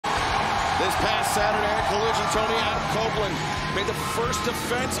This past Saturday at Collision, Tony Adam Copeland made the first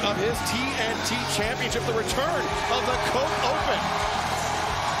defense of his TNT Championship, the return of the Cope Open.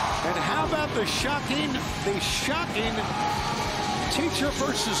 And how about the shocking teacher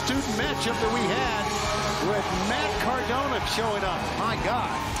versus student matchup that we had with Matt Cardona showing up? My God.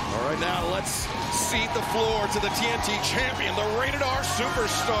 All right, now let's cede the floor to the TNT champion, the rated R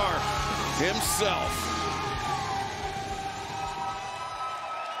superstar himself.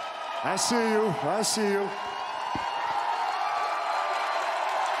 I see you. I see you.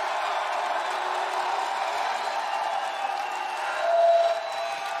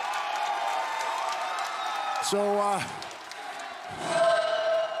 So,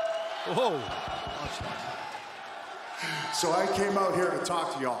 whoa. So I came out here to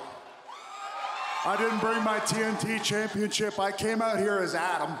talk to y'all. I didn't bring my TNT championship. I came out here as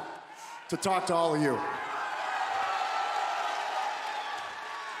Adam to talk to all of you.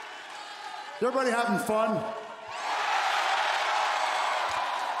 Is everybody having fun?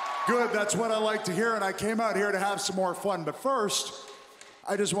 Good, that's what I like to hear, and I came out here to have some more fun. But first,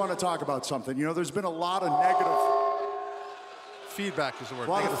 I just want to talk about something. You know, there's been a lot of negative... Feedback is the word.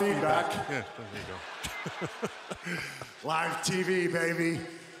 A lot of feedback. Yeah, there you go. Live TV, baby.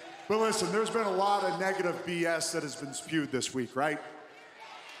 But listen, there's been a lot of negative BS that has been spewed this week, right?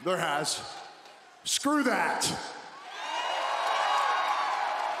 There has. Screw that.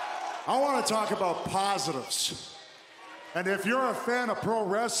 I want to talk about positives. And if you're a fan of pro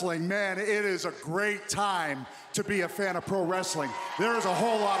wrestling, man, it is a great time to be a fan of pro wrestling. There is a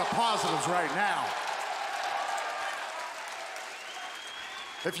whole lot of positives right now.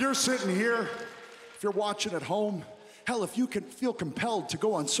 If you're sitting here, if you're watching at home, hell, if you can feel compelled to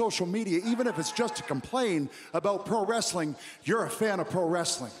go on social media, even if it's just to complain about pro wrestling, you're a fan of pro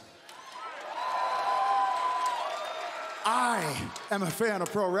wrestling. I am a fan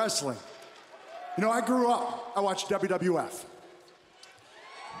of pro wrestling. You know, I grew up, I watched WWF.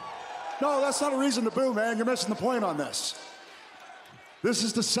 No, that's not a reason to boo, man. You're missing the point on this. This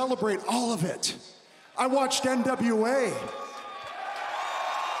is to celebrate all of it. I watched NWA.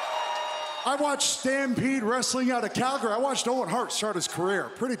 I watched Stampede Wrestling out of Calgary. I watched Owen Hart start his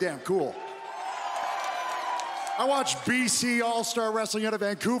career. Pretty damn cool. I watched BC All-Star Wrestling out of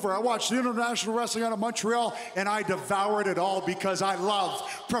Vancouver. I watched International Wrestling out of Montreal, and I devoured it all because I love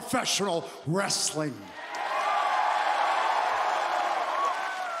professional wrestling.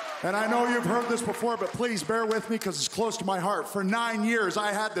 And I know you've heard this before, but please bear with me because it's close to my heart. For 9 years,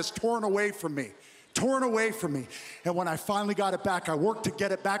 I had this torn away from me. Torn away from me. And when I finally got it back, I worked to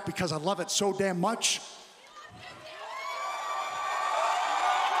get it back because I love it so damn much.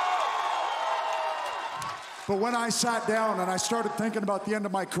 But when I sat down and I started thinking about the end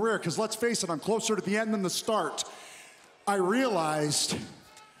of my career, because let's face it, I'm closer to the end than the start, I realized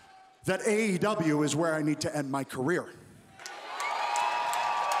that AEW is where I need to end my career.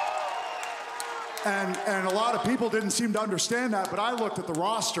 And a lot of people didn't seem to understand that, but I looked at the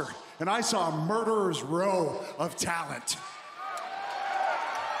roster and I saw a murderer's row of talent.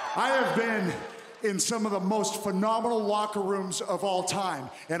 I have been in some of the most phenomenal locker rooms of all time,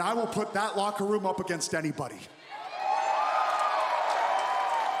 and I will put that locker room up against anybody.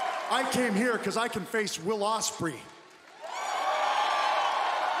 I came here because I can face Will Ospreay.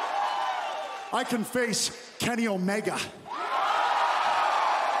 I can face Kenny Omega.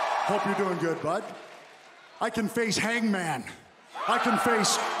 Hope you're doing good, bud. I can face Hangman. I can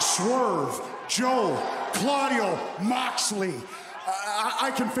face Swerve, Joe, Claudio, Moxley.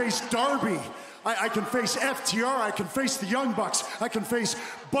 I can face Darby. I can face FTR. I can face the Young Bucks. I can face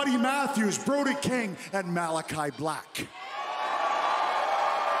Buddy Matthews, Brody King, and Malachi Black.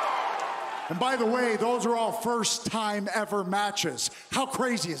 And by the way, those are all first-time ever matches. How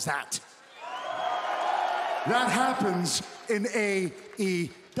crazy is that? That happens in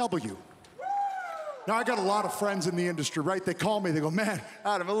AEW. Now, I got a lot of friends in the industry, right? They call me, they go, man,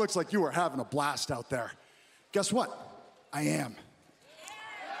 Adam, it looks like you are having a blast out there. Guess what? I am.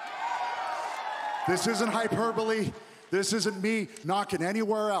 This isn't hyperbole. This isn't me knocking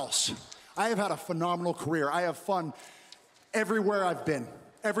anywhere else. I have had a phenomenal career. I have fun everywhere I've been,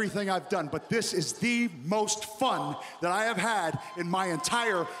 everything I've done, but this is the most fun that I have had in my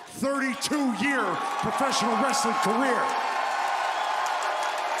entire 32-year professional wrestling career.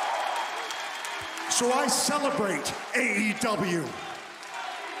 So I celebrate AEW.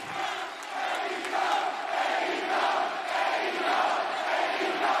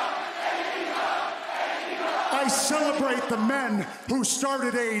 I celebrate the men who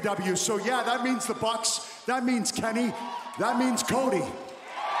started AEW. So yeah, that means the Bucks, that means Kenny, that means Cody.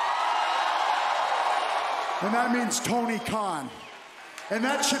 And that means Tony Khan. And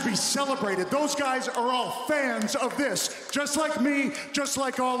that should be celebrated. Those guys are all fans of this, just like me, just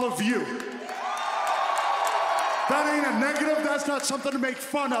like all of you. That ain't a negative, that's not something to make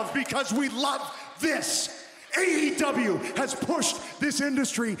fun of, because we love this. AEW has pushed this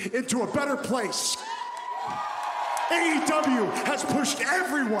industry into a better place. AEW has pushed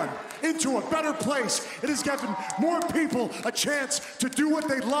everyone into a better place. It has given more people a chance to do what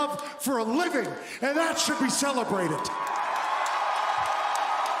they love for a living, and that should be celebrated.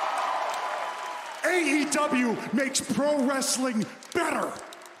 AEW makes pro wrestling better.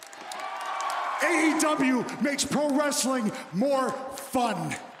 AEW makes pro wrestling more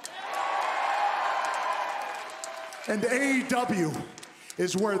fun. And AEW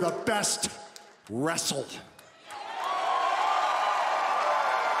is where the best wrestle.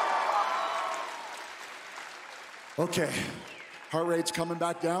 Okay, heart rate's coming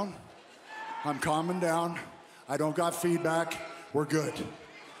back down. I'm calming down. I don't got feedback. We're good.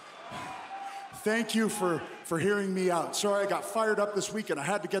 Thank you for hearing me out. Sorry, I got fired up this week and I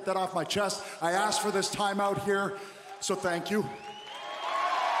had to get that off my chest. I asked for this time out here, so thank you.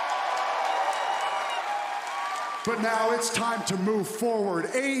 But now it's time to move forward.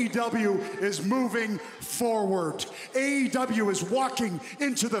 AEW is moving forward. AEW is walking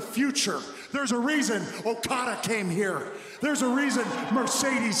into the future. There's a reason Okada came here. There's a reason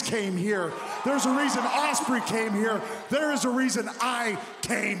Mercedes came here. There's a reason Ospreay came here. There is a reason I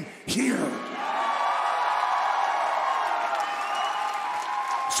came here.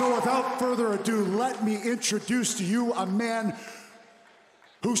 So without further ado, let me introduce to you a man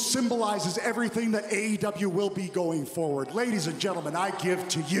who symbolizes everything that AEW will be going forward. Ladies and gentlemen, I give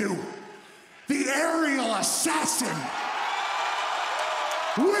to you the aerial assassin,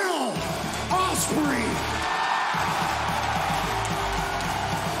 Will Ospreay.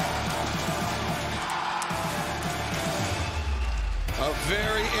 A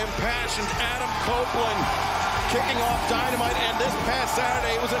very impassioned Adam Copeland kicking off Dynamite, and this past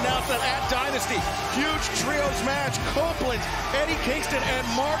Saturday it was announced that at Dynasty, huge trios match, Copeland, Eddie Kingston, and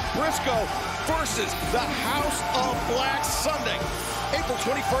Mark Briscoe versus the House of Black Sunday, April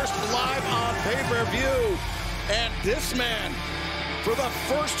 21st, live on pay-per-view. And this man, for the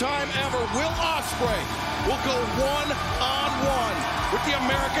first time ever, Will Ospreay, will go one-on-one with the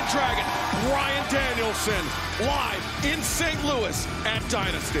American Dragon, Bryan Danielson, live in St. Louis at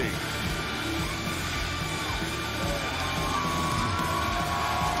Dynasty.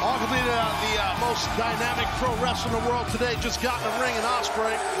 Arguably the most dynamic pro wrestler in the world today just got in the ring, and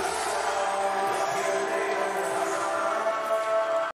Ospreay